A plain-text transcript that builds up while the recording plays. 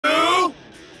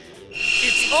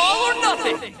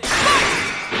nothing!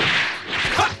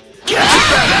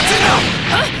 That's enough!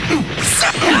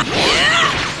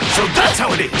 So that's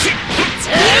how it is!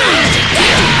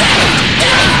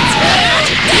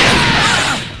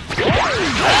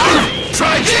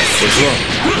 Try this! What's wrong?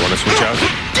 You wanna switch out?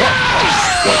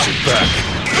 Watch your back.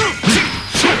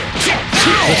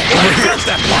 I got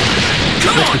that one!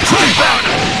 Come on, try that!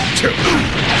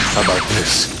 How about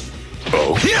this?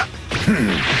 Oh.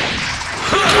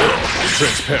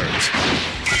 Transparent.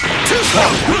 Too slow!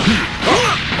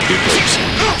 It goes.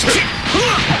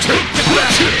 Get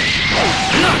back!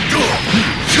 Not good!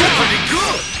 You're pretty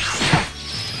good!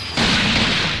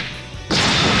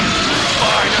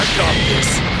 Fine, I got this!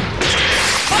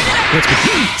 Let's go.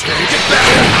 Take it back!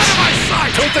 Out of my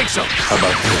sight! Don't think so! How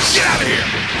about this? Get out of here!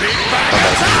 Big bag How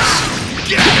about attack! this?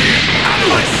 Get out of here! Out of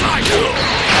my sight! Go to hell!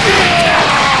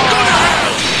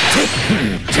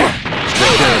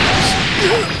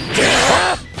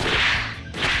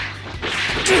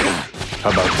 How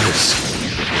about this?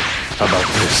 How about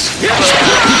this? Watch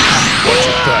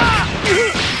your back.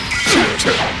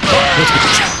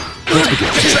 Let's begin.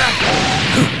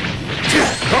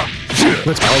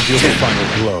 I'll deal the final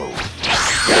blow.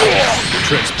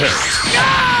 Transparent.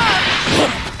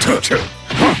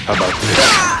 How about this?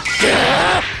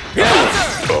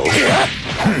 Oh.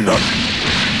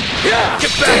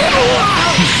 Get back!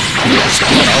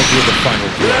 I'll deal the final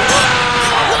blow.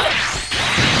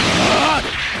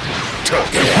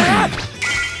 Get back!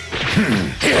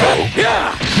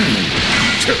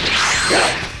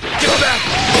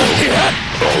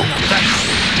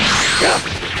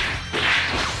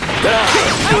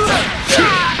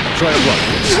 Try it like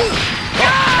this.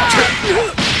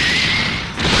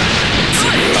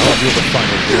 I'll deal the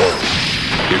final blow.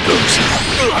 Here goes.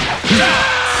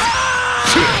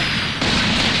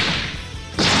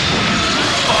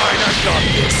 Fine, I got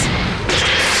this.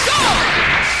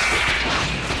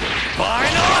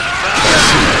 Final!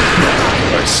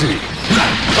 I see. Is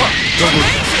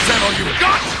that all you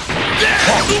got?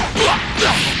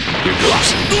 Here goes.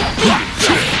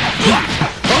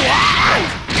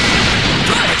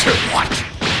 What?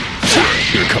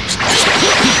 Here comes.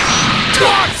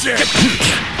 Watch it!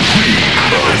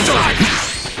 Out of my sight!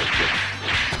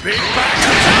 Big back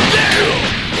attack!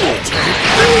 Go to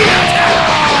hell!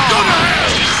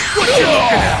 What you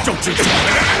looking at? Don't you tell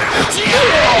me!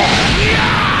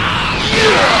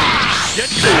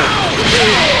 Get down!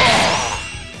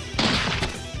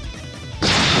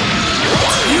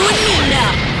 You and me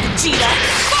now, Vegeta!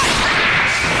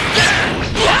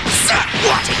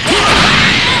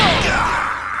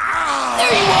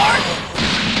 There you are!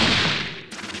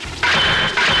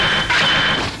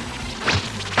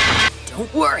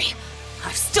 Don't worry,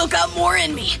 I've still got more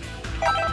in me.